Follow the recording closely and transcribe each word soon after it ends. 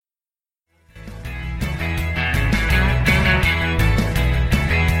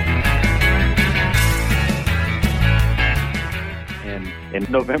In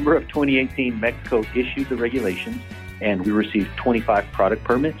November of 2018, Mexico issued the regulations, and we received 25 product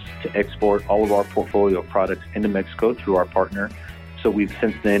permits to export all of our portfolio of products into Mexico through our partner. So we've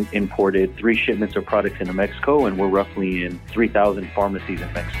since then imported 3 shipments of products into Mexico, and we're roughly in 3,000 pharmacies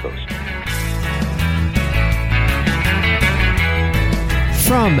in Mexico.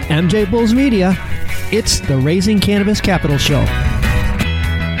 From MJ Bulls Media, it's the Raising Cannabis Capital Show.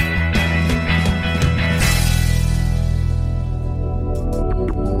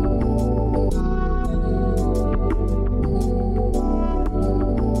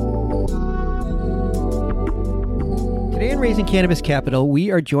 Today in Raising Cannabis Capital,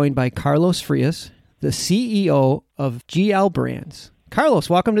 we are joined by Carlos Frias, the CEO of GL Brands. Carlos,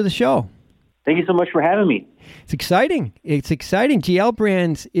 welcome to the show. Thank you so much for having me. It's exciting. GL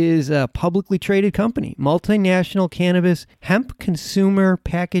Brands is a publicly traded company, multinational cannabis hemp consumer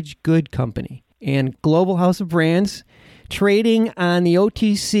packaged good company, and global house of brands, trading on the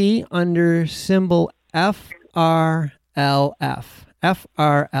OTC under symbol FRLF.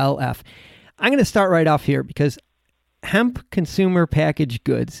 FRLF. I'm going to start right off here because hemp consumer packaged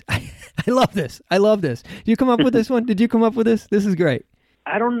goods. I love this. Did you come up with this one? Did you come up with this? This is great.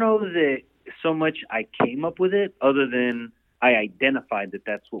 I don't know that so much I came up with it, other than I identified that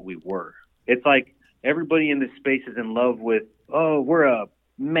that's what we were. It's like everybody in this space is in love with, oh, we're a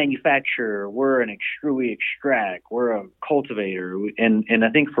manufacturer, we're we extract, we're a cultivator. And I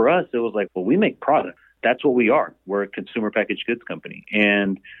think for us, it was like, well, we make products. That's what we are. We're a consumer packaged goods company.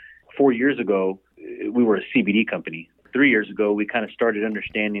 And 4 years ago, we were a CBD company. 3 years ago, we kind of started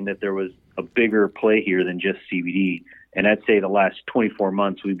understanding that there was a bigger play here than just CBD. And I'd say the last 24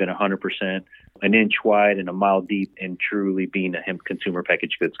 months, we've been 100% an inch wide and a mile deep in truly being a hemp consumer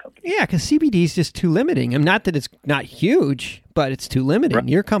packaged goods company. Yeah, because CBD is just too limiting. I'm not that it's not huge, but it's too limiting. Right.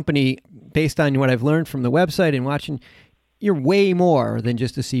 Your company, based on what I've learned from the website and watching, you're way more than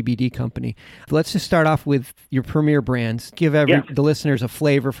just a CBD company. Let's just start off with your premier brands. Give the listeners a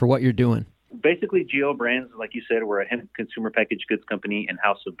flavor for what you're doing. Basically, GL Brands, like you said, we're a hemp consumer packaged goods company and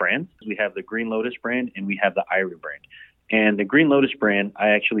house of brands. We have the Green Lotus brand and we have the Irie brand. And the Green Lotus brand, I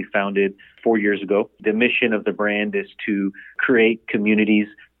actually founded 4 years ago. The mission of the brand is to create communities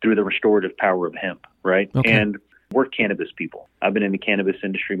through the restorative power of hemp, right? Okay. And we're cannabis people. I've been in the cannabis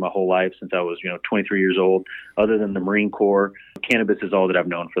industry my whole life since I was, 23 years old. Other than the Marine Corps, cannabis is all that I've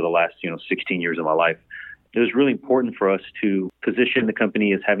known for the last, 16 years of my life. It was really important for us to position the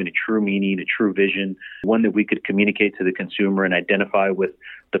company as having a true meaning, a true vision, one that we could communicate to the consumer and identify with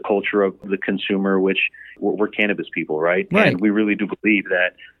the culture of the consumer, which we're cannabis people, right? And we really do believe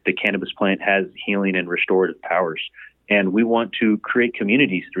that the cannabis plant has healing and restorative powers. And we want to create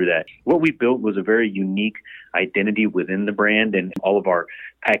communities through that. What we built was a very unique identity within the brand, and all of our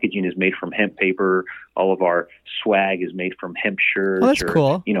packaging is made from hemp paper. All of our swag is made from hemp shirts. Oh, that's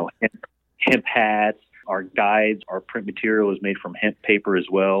cool. Hemp hats. Our guides, our print material is made from hemp paper as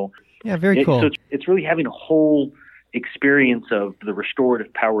well. Yeah, very cool. So it's really having a whole experience of the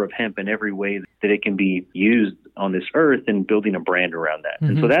restorative power of hemp in every way that it can be used on this earth, and building a brand around that.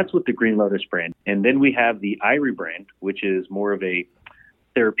 Mm-hmm. And so that's with the Green Lotus brand. And then we have the Irie brand, which is more of a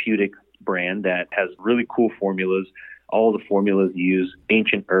therapeutic brand that has really cool formulas. All the formulas use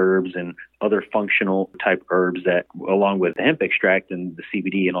ancient herbs and other functional type herbs that, along with the hemp extract and the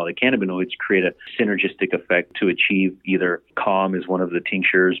CBD and all the cannabinoids, create a synergistic effect to achieve either calm is one of the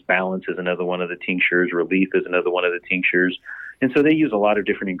tinctures, balance is another one of the tinctures, relief is another one of the tinctures. And so they use a lot of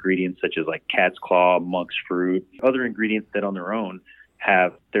different ingredients such as like cat's claw, monk's fruit, other ingredients that on their own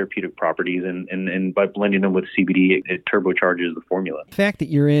have therapeutic properties, and by blending them with CBD, it turbocharges the formula. The fact that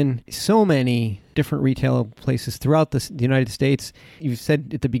you're in so many different retail places throughout the United States, you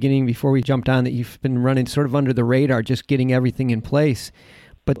said at the beginning before we jumped on that you've been running sort of under the radar, just getting everything in place.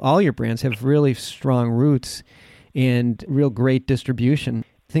 But all your brands have really strong roots and real great distribution.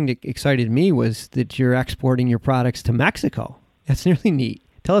 The thing that excited me was that you're exporting your products to Mexico. That's really neat.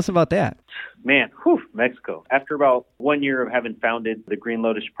 Tell us about that. Man, Mexico. After about 1 year of having founded the Green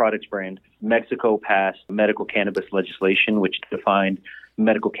Lotus products brand, Mexico passed medical cannabis legislation, which defined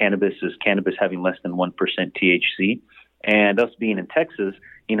medical cannabis as cannabis having less than 1% THC. And us being in Texas,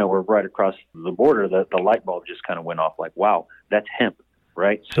 we're right across the border, the light bulb just kind of went off like, wow, that's hemp,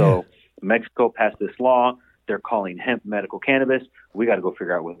 right? So Mexico passed this law. They're calling hemp medical cannabis. We got to go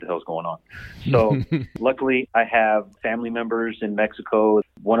figure out what the hell's going on. So luckily, I have family members in Mexico.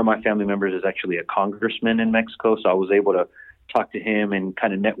 One of my family members is actually a congressman in Mexico. So I was able to talk to him and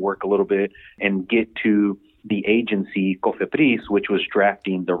kind of network a little bit and get to the agency, COFEPRIS, which was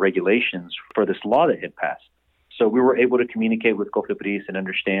drafting the regulations for this law that had passed. So we were able to communicate with Cofepris and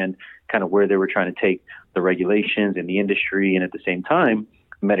understand kind of where they were trying to take the regulations and the industry. And at the same time,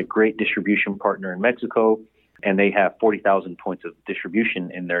 met a great distribution partner in Mexico, and they have 40,000 points of distribution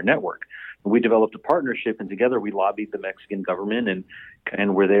in their network. And we developed a partnership, and together we lobbied the Mexican government,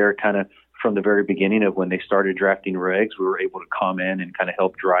 and we're there kind of from the very beginning of when they started drafting regs. We were able to comment and kind of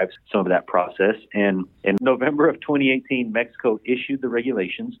help drive some of that process. And in November of 2018, Mexico issued the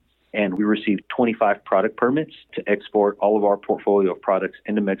regulations, and we received 25 product permits to export all of our portfolio of products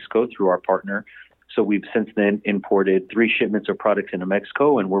into Mexico through our partner. So we've since then imported 3 shipments of products into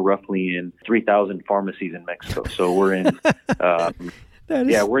Mexico, and we're roughly in 3,000 pharmacies in Mexico. So we're in,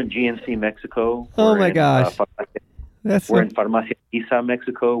 we're in GNC Mexico. Oh my gosh. We're in Farmacia ISA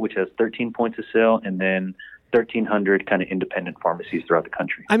Mexico, which has 13 points of sale, and then 1,300 kind of independent pharmacies throughout the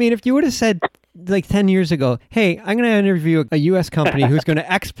country. I mean, if you would have said like 10 years ago, hey, I'm going to interview a U.S. company who's going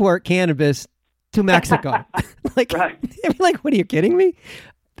to export cannabis to Mexico. Right. I'd be like, what, are you kidding me?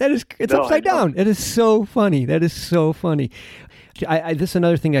 It's upside down. It is so funny. That is so funny. This is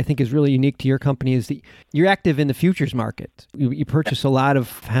another thing I think is really unique to your company is that you're active in the futures market. You purchase a lot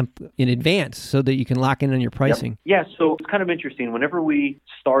of hemp in advance so that you can lock in on your pricing. Yep. Yeah, so it's kind of interesting. Whenever we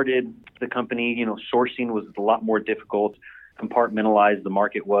started the company, sourcing was a lot more difficult. Compartmentalized the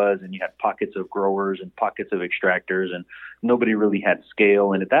market was, and you had pockets of growers and pockets of extractors, and nobody really had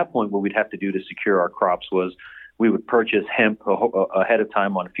scale. And at that point, what we'd have to do to secure our crops was we would purchase hemp ahead of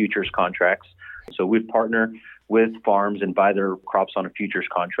time on futures contracts. So we'd partner with farms and buy their crops on a futures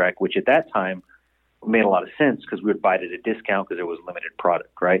contract, which at that time made a lot of sense because we would buy it at a discount because there was limited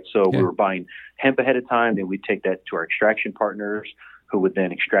product, right? So we were buying hemp ahead of time, then we'd take that to our extraction partners who would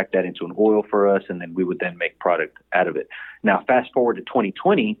then extract that into an oil for us, and then we would then make product out of it. Now, fast forward to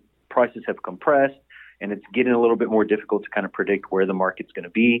 2020, prices have compressed, and it's getting a little bit more difficult to kind of predict where the market's going to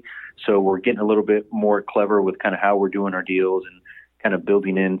be. So we're getting a little bit more clever with kind of how we're doing our deals and kind of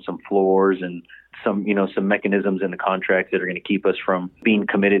building in some floors and some mechanisms in the contracts that are going to keep us from being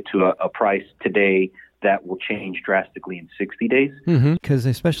committed to a price today that will change drastically in 60 days. Because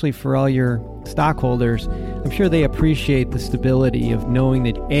especially for all your stockholders, I'm sure they appreciate the stability of knowing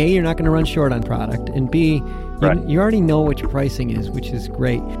that A, you're not going to run short on product, and B, you already know what your pricing is, which is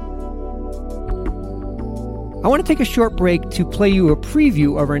great. I want to take a short break to play you a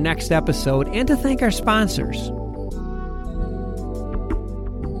preview of our next episode and to thank our sponsors.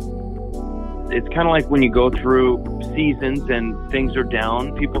 It's kind of like when you go through seasons and things are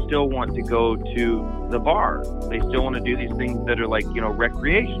down, people still want to go to the bar. They still want to do these things that are like,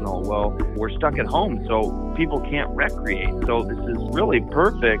 recreational. Well, we're stuck at home, so people can't recreate. So this is really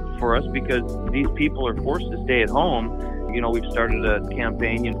perfect for us because these people are forced to stay at home. We've started a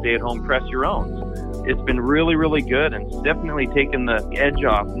campaign, stay at home, press your own. It's been really, really good, and it's definitely taken the edge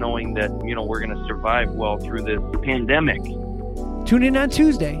off knowing that, we're going to survive well through this pandemic. Tune in on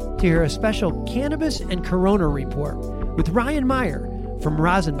Tuesday to hear a special Cannabis and Corona report with Ryan Meyer from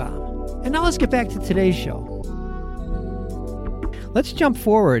Rosenbaum. And now let's get back to today's show. Let's jump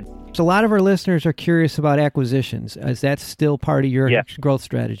forward. So a lot of our listeners are curious about acquisitions. Is that still part of your growth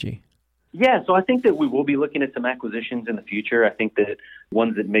strategy? Yeah, so I think that we will be looking at some acquisitions in the future. I think that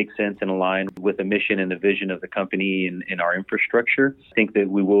ones that make sense and align with the mission and the vision of the company and our infrastructure. I think that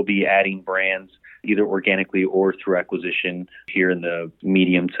we will be adding brands either organically or through acquisition here in the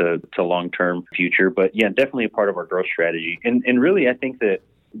medium to long-term future. But yeah, definitely a part of our growth strategy. And really, I think that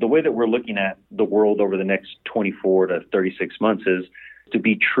the way that we're looking at the world over the next 24 to 36 months is to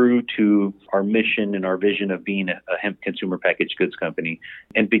be true to our mission and our vision of being a hemp consumer packaged goods company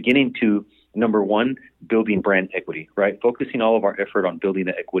and beginning to, number one, building brand equity, right? Focusing all of our effort on building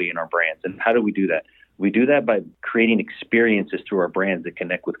the equity in our brands. And how do we do that? We do that by creating experiences through our brands that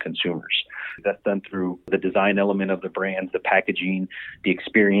connect with consumers. That's done through the design element of the brands, the packaging, the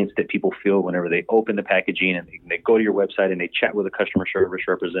experience that people feel whenever they open the packaging and they go to your website and they chat with a customer service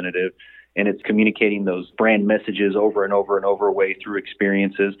representative. And it's communicating those brand messages over and over and over way through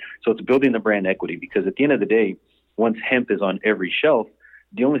experiences. So it's building the brand equity because at the end of the day, once hemp is on every shelf,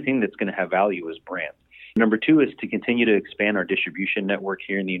 the only thing that's going to have value is brand. Number two is to continue to expand our distribution network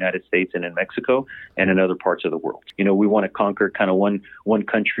here in the United States and in Mexico and in other parts of the world. We want to conquer kind of one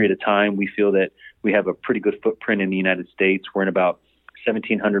country at a time. We feel that we have a pretty good footprint in the United States. We're in about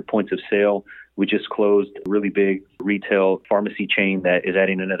 1,700 points of sale. We just closed a really big retail pharmacy chain that is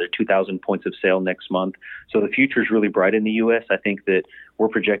adding another 2,000 points of sale next month. So the future is really bright in the U.S. I think that we're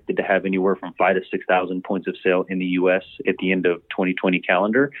projected to have anywhere from 5,000 to 6,000 points of sale in the U.S. at the end of 2020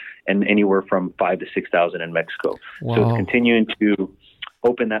 calendar, and anywhere from 5,000 to 6,000 in Mexico. Wow. So it's continuing to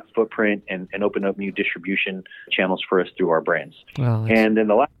open that footprint and open up new distribution channels for us through our brands. Wow, and then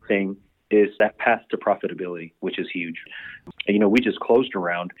the last thing is that path to profitability, which is huge. And, we just closed a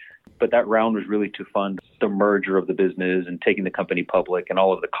round, but that round was really to fund the merger of the business and taking the company public and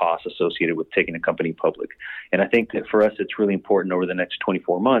all of the costs associated with taking the company public. And I think that for us, it's really important over the next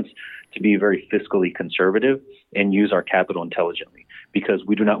 24 months to be very fiscally conservative and use our capital intelligently, because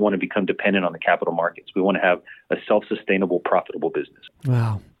we do not want to become dependent on the capital markets. We want to have a self-sustainable, profitable business.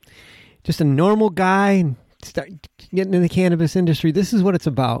 Wow. Just a normal guy start getting in the cannabis industry. This is what it's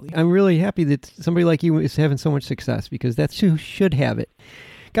about. I'm really happy that somebody like you is having so much success, because that's who should have it.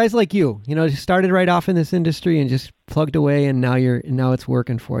 Guys like you, just started right off in this industry and just plugged away, and now it's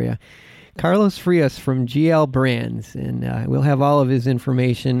working for you. Carlos Frias from GL Brands, and we'll have all of his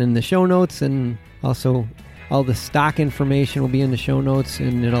information in the show notes, and also all the stock information will be in the show notes,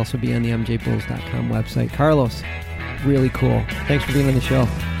 and it'll also be on the mjbulls.com website. Carlos, really cool. Thanks for being on the show.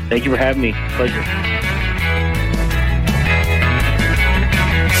 Thank you for having me. Pleasure.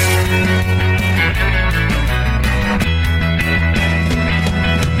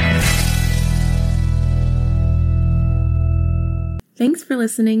 Thanks for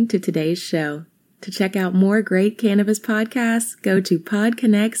listening to today's show. To check out more great cannabis podcasts, go to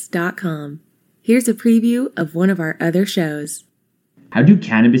podconnects.com. Here's a preview of one of our other shows. How do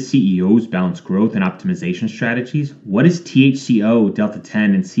cannabis CEOs balance growth and optimization strategies? What is THCO, Delta-10,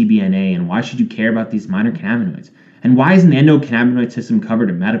 and CBNA, and why should you care about these minor cannabinoids? And why isn't the endocannabinoid system covered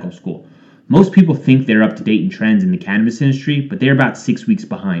in medical school? Most people think they're up to date in trends in the cannabis industry, but they're about 6 weeks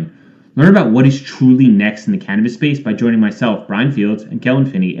behind. Learn about what is truly next in the cannabis space by joining myself, Brian Fields, and Kellen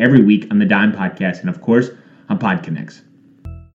Finney every week on the Dime Podcast, and of course, on PodConnects.